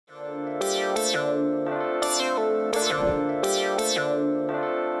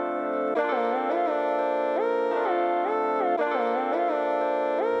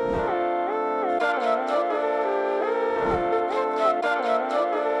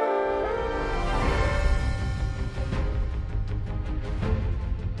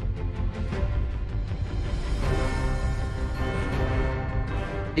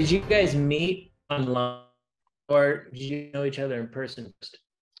Did you guys meet online or did you know each other in person first?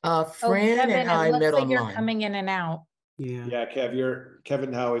 Oh, Fran and Kevin, it I looks met like you're online. coming in and out. Yeah. Yeah,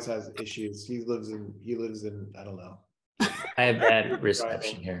 Kevin always has issues. He lives in I don't know. I have bad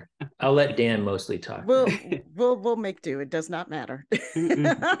reception here. I'll let Dan mostly talk. We'll make do. It does not matter.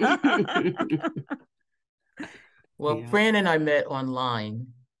 Well, Yeah. Fran and I met online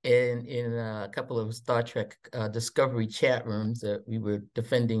in a couple of Star Trek Discovery chat rooms that we were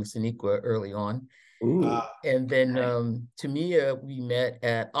defending Sonequa early on. Ooh, And then nice. Tamia, we met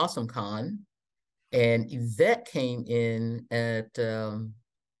at AwesomeCon, and Yvette came in at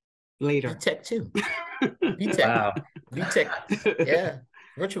Later. VTech 2. VTech. Wow. VTech, yeah,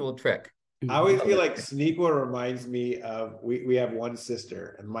 virtual Trek. I always feel like Sneakwa reminds me of we have one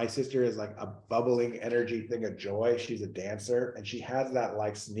sister, and my sister is like a bubbling energy thing of joy. She's a dancer, and she has that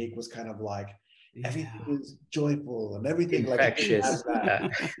like Sneak was kind of like everything is joyful and everything Infectious. like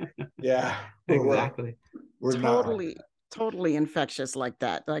that. Yeah, Exactly. We're Totally infectious like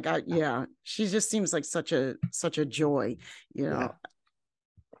that. Like she just seems like such a joy, you know.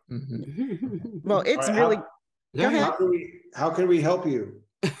 Yeah. Mhm. Well, it's All right, really Go ahead. how can we help you?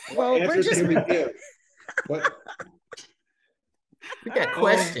 well, What we're answers just can we give? What We got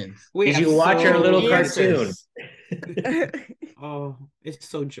questions. Did you watch our little cartoon? Oh, it's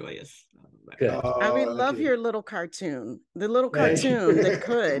so joyous. Good. we thank love you. your little cartoon. The little Thank you. cartoon that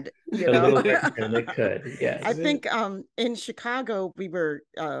could, you The know. little cartoon that could, yes. I think in Chicago we were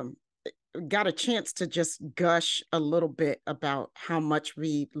got a chance to just gush a little bit about how much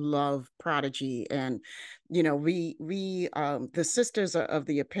we love Prodigy, and we the sisters are of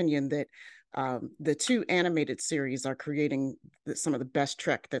the opinion that the two animated series are creating some of the best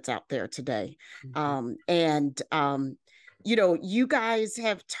Trek that's out there today. You guys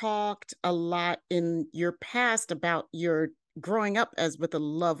have talked a lot in your past about your growing up as with a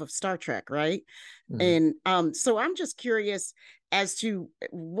love of Star Trek, right? Mhm. And so I'm just curious as to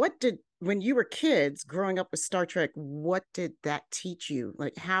when you were kids growing up with Star Trek, what did that teach you?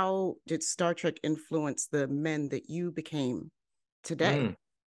 Like, how did Star Trek influence the men that you became today?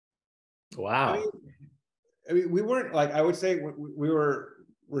 Wow. I mean, we weren't like, I would say we were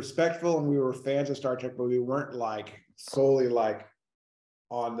respectful and we were fans of Star Trek, but we weren't like solely like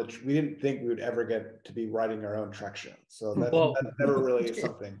we didn't think we would ever get to be writing our own Trek show. So that's never really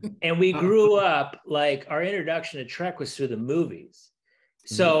something. And we grew up, like, our introduction to Trek was through the movies.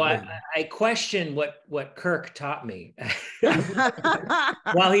 So I question what Kirk taught me.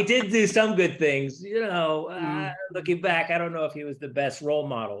 While he did do some good things, looking back, I don't know if he was the best role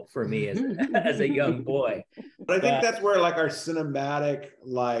model for me as a young boy. But I think that's where like our cinematic,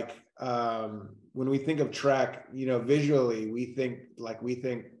 like when we think of Trek, visually we think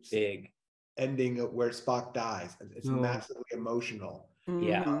big ending where Spock dies. It's massively emotional.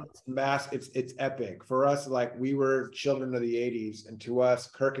 Yeah. It's epic for us. Like, we were children of the 80s, and to us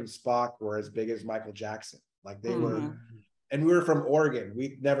Kirk and Spock were as big as Michael Jackson. Like, they were, and we were from Oregon.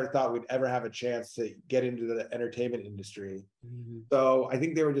 We never thought we'd ever have a chance to get into the entertainment industry. So I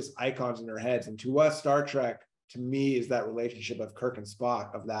think they were just icons in our heads. And to us, Star Trek, to me, is that relationship of Kirk and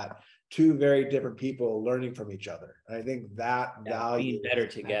Spock, of that two very different people learning from each other. And I think that value being better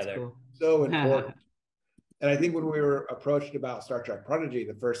together, so important. And I think when we were approached about Star Trek Prodigy,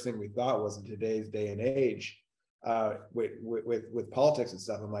 the first thing we thought was, in today's day and age, with politics and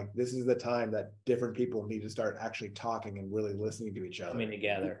stuff, I'm like, this is the time that different people need to start actually talking and really listening to each other, coming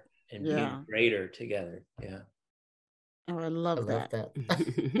together and being greater together. Yeah. Oh, I love that.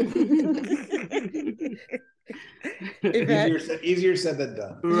 Easier said than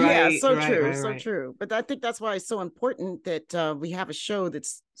done. Right, so true. But I think that's why it's so important that we have a show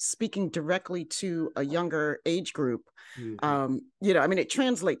that's speaking directly to a younger age group. I mean, it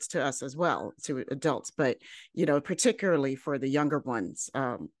translates to us as well, to adults, but particularly for the younger ones.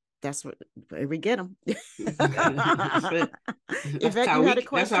 That's what we get them.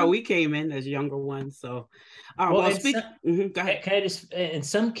 That's how we came in as younger ones. So, go ahead. Can I just? And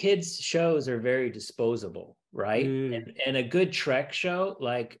some kids' shows are very disposable, right? And a good Trek show,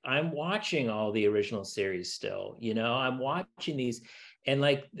 like, I'm watching all the original series still. I'm watching these, and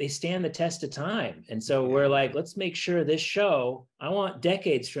like, they stand the test of time. And so we're like, let's make sure this show, I want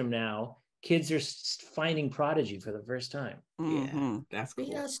decades from now, kids are finding Prodigy for the first time. Yeah, that's cool.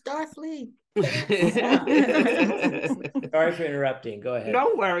 Starfleet. Sorry for interrupting. Go ahead.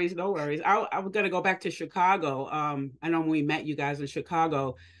 No worries. I'm going to go back to Chicago. I know when we met you guys in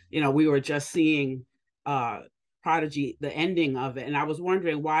Chicago, we were just seeing Prodigy, the ending of it. And I was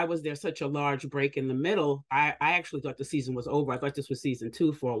wondering, why was there such a large break in the middle? I actually thought the season was over. I thought this was season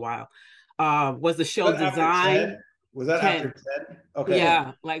 2 for a while. Was the show designed? Was that 10. after 10? Okay.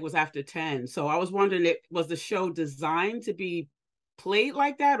 Yeah, like was after 10. So I was wondering, was the show designed to be played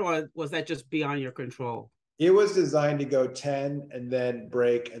like that, or was that just beyond your control? It was designed to go 10 and then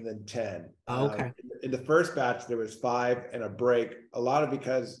break and then 10. Oh, okay. In the first batch, there was 5 and a break, a lot of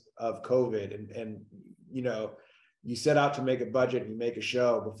because of COVID. And you know, you set out to make a budget and you make a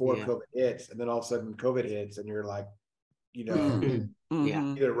show before COVID hits, and then all of a sudden COVID hits and you're like, you know,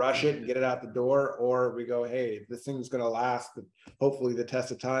 either rush it and get it out the door, or we go, hey, if this thing's going to last, hopefully the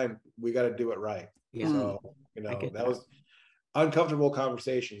test of time, we got to do it right. So, you know, that was uncomfortable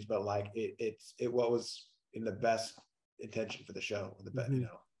conversations, but like it what was in the best intention for the show, the best, you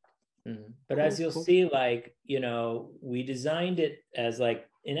know. But as you'll see, like, you know, we designed it as like,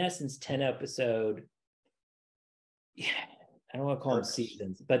 in essence, 10 episode, I don't want to call them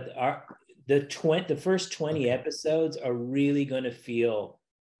seasons, but the first 20 episodes are really going to feel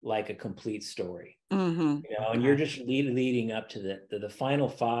like a complete story. You know, and you're just leading up to the final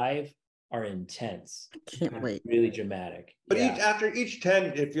 5 are intense. Can't wait. Really dramatic. But after each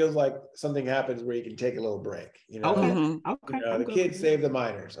 10, it feels like something happens where you can take a little break. You know, you know, the kids save the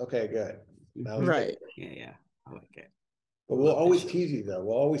minors. Okay, good. Right. Yeah, I like it. But we'll always tease you though.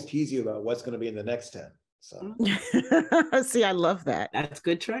 We'll always tease you about what's going to be in the next 10. So see, I love that. That's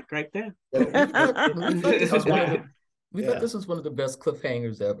good Trek right there. We thought this was one of the best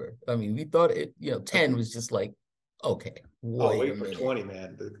cliffhangers ever. I mean, we thought it, you know, 10 was just like, okay, wait for 20,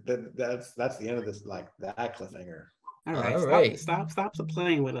 man. That's the end of this, like that cliffhanger. All right, stop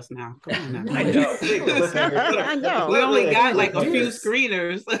playing with us now. Come on now. I know. I know. We only got like a few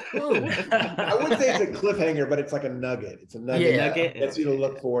screeners. I wouldn't say it's a cliffhanger, but it's like a nugget. It's a nugget that's you to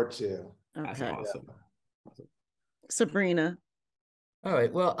look forward to. That's awesome. Sabrina. All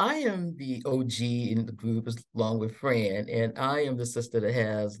right. Well, I am the OG in the group along with Fran, and I am the sister that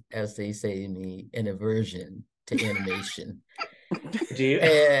has, as they say to me, an aversion to animation. Do you?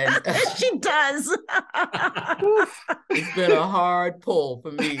 And she does. It's been a hard pull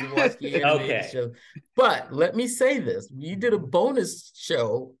for me to watch the animated show. But let me say this. You did a bonus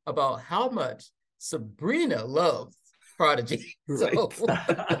show about how much Sabrina loves Prodigy. Right. So,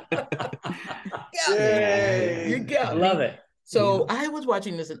 Yay. You got I love it. So I was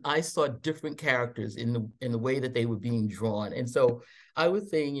watching this and I saw different characters in the way that they were being drawn. And so I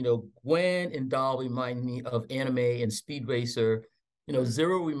was saying, you know, Gwen and Doll remind me of Anime and Speed Racer. You know,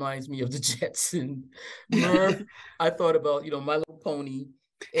 Zero reminds me of the Jetson. Murph, I thought about, you know, My Little Pony.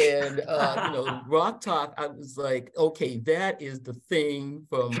 And, you know, Rock Talk, I was like, okay, that is the thing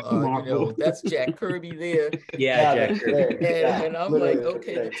from, you know, that's Jack Kirby there. Jack Kirby. And I'm like,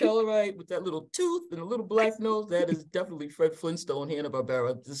 okay, the Telluride with that little tooth and a little black nose, that is definitely Fred Flintstone,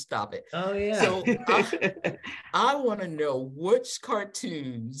 Hanna-Barbera. Just stop it. Oh, yeah. So I want to know, which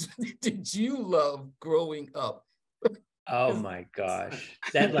cartoons did you love growing up? Oh my gosh.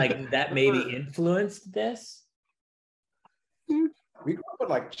 That maybe influenced this? We grew up with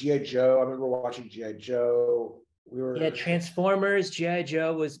like G.I. Joe. I remember watching G.I. Joe. Transformers, G.I.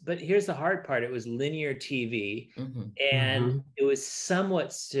 Joe was, but here's the hard part. It was linear TV and it was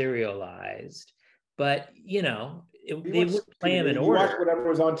somewhat serialized, but you know, they would play them in order. You watch whatever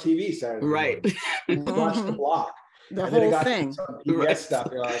was on TV Saturday. Right. You watch the block. The whole thing. PBS stuff.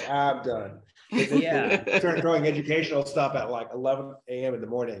 You're like, I'm done. Start throwing educational stuff at like 11 a.m. in the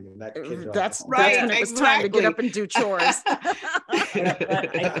morning, and that kid's that's when it was time to get up and do chores.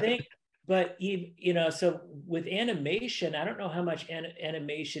 I think, but you know, so with animation, I don't know how much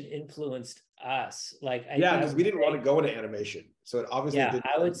animation influenced us. Like, because we didn't want to go into animation, so it obviously. Yeah,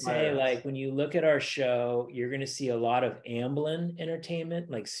 I would say like when you look at our show, you're going to see a lot of Amblin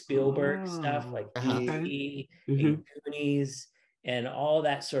entertainment, like Spielberg stuff, like E.T. and Goonies. And all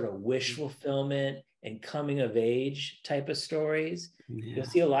that sort of wish fulfillment and coming of age type of stories. You'll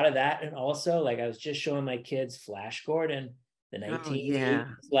see a lot of that. And also, like I was just showing my kids Flash Gordon, the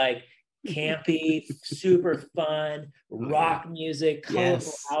 1980s, like campy, super fun, rock music,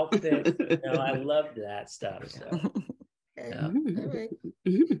 colorful outfits. You know, I loved that stuff. So. All right.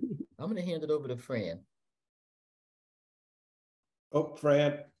 I'm going to hand it over to Fran. Oh,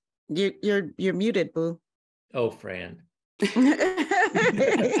 Fran. You're muted, boo. Oh, Fran.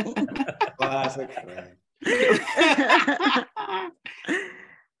 Classic Fran.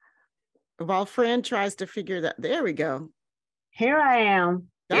 While Fran tries to figure that, there we go. Here I am.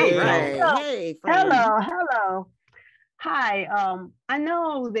 All right. Hey, Fran. Hello. Hi. I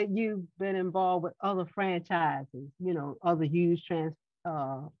know that you've been involved with other franchises, you know, other huge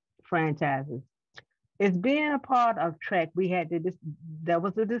franchises. It's being a part of Trek. We had there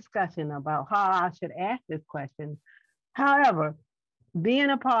was a discussion about how I should ask this question. However, being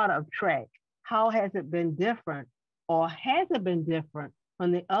a part of Trek, how has it been different or has it been different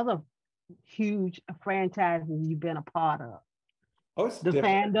from the other huge franchises you've been a part of? Oh, it's The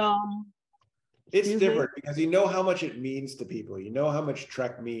different. fandom. It's Excuse different because you know how much it means to people. You know how much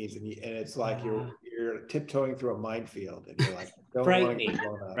Trek means, and it's like you're tiptoeing through a minefield, and you're like, don't want to get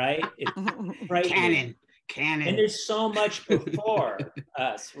blown up. Right? It's frightening. Canon. And there's so much before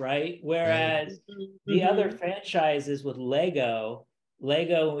us, right? Whereas the other franchises with Lego,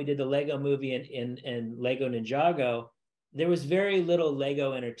 when we did the Lego movie and Lego Ninjago, there was very little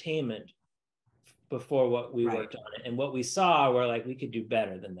Lego entertainment before what we worked on it. And what we saw were like, we could do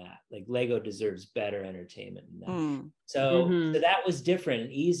better than that. Like Lego deserves better entertainment than that. So that was different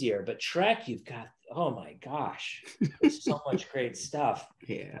and easier. But Trek, you've got, oh my gosh, there's so much great stuff.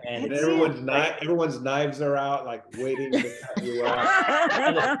 Yeah. And everyone's knives are out, like waiting to cut you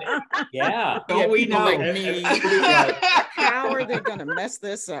up. Yeah. Don't we know? Like me. How are they gonna mess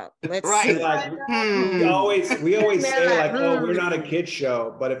this up? Let's see. Like, we always say like, oh, we're not a kid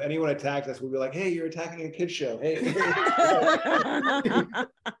show, but if anyone attacks us, we'll be like, hey, you're attacking a kid show. Hey.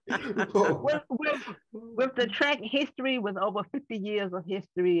 with the Trek history, with over 50 years of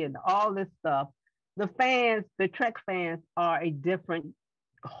history and all this stuff, the Trek fans are a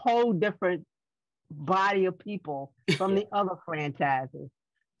whole different body of people from the other franchises.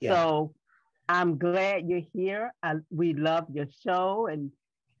 Yeah. So I'm glad you're here. We love your show, and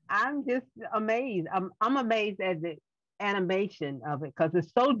I'm just amazed. I'm amazed at the animation of it because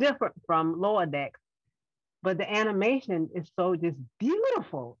it's so different from Lower Decks, but the animation is so just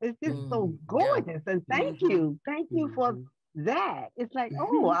beautiful. It's just so gorgeous. And thank you for that. It's like,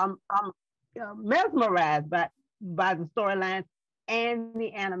 I'm mesmerized by the storylines and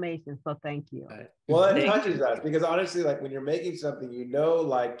the animation. So thank you. Well, it touches us because honestly, like when you're making something, you know,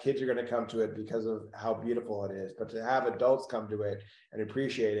 like kids are going to come to it because of how beautiful it is. But to have adults come to it and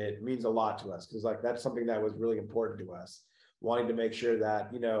appreciate it means a lot to us because like that's something that was really important to us. Wanting to make sure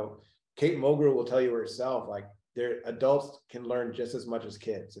that, you know, Kate Mulgrew will tell you herself, like their adults can learn just as much as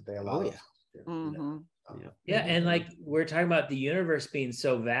kids if they allow us to. You know? Yeah, and like we're talking about the universe being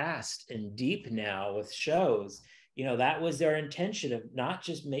so vast and deep now with shows, you know, that was their intention of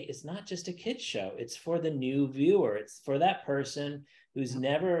it's not just a kid's show, it's for the new viewer, it's for that person who's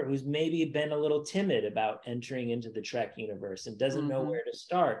maybe been a little timid about entering into the Trek universe and doesn't know where to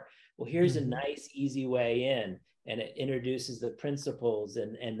start. Well, here's a nice, easy way in, and it introduces the principles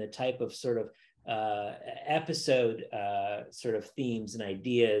and the type of sort of episode sort of themes and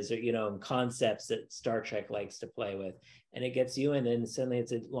ideas, or you know, and concepts that Star Trek likes to play with, and it gets you in, and suddenly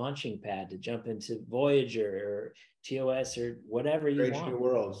it's a launching pad to jump into Voyager or TOS or whatever you want. New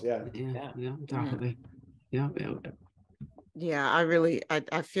worlds, definitely. Yeah,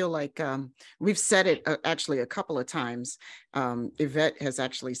 I feel like we've said it actually a couple of times. Yvette has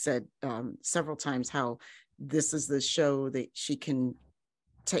actually said several times how this is the show that she can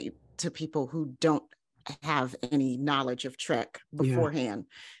take to people who don't have any knowledge of Trek beforehand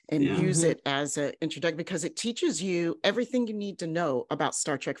and use it as an introduction because it teaches you everything you need to know about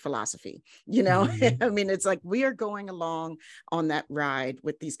Star Trek philosophy. You know, I mean, it's like we are going along on that ride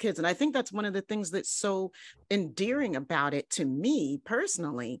with these kids. And I think that's one of the things that's so endearing about it to me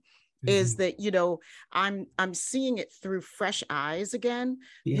personally is that, you know, I'm seeing it through fresh eyes again.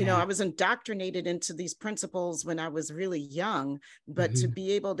 You know, I was indoctrinated into these principles when I was really young, but to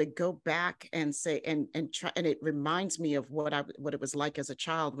be able to go back and say and try, and it reminds me of what it was like as a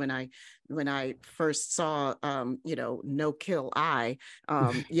child when I first saw you know, No Kill Eye,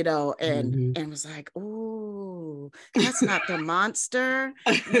 you know, and was like, ooh, that's not the monster,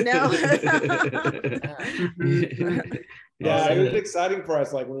 you know. Yeah, it was exciting for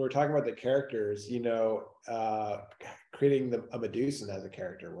us. Like when we were talking about the characters, you know, creating a Medusan as a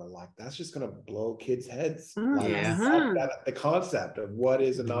character, we're like, that's just going to blow kids' heads. Like, the concept of what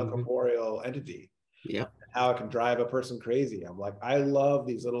is a non-corporeal entity, how it can drive a person crazy. I'm like, I love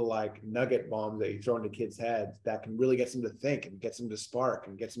these little like nugget bombs that you throw into kids' heads that can really get them to think and get them to spark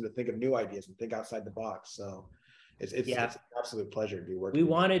and get them to think of new ideas and think outside the box. So it's an absolute pleasure to be working. We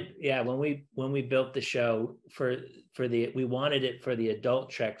wanted, when we built the show we wanted it for the adult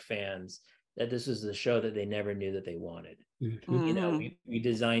Trek fans, that this was the show that they never knew that they wanted. You know, we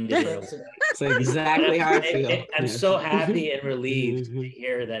designed it. That's exactly how I feel. I'm so happy and relieved to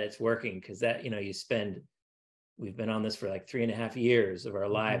hear that it's working, because that, you know, we've been on this for like 3.5 years of our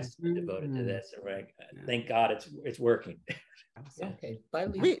lives devoted to this, and we're like, thank God it's working. Okay. Bye.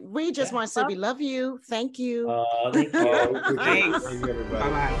 We just want to say we love you. Thank you. Thank you. Thanks. Thank you, everybody.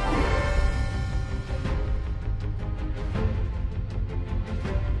 Bye-bye.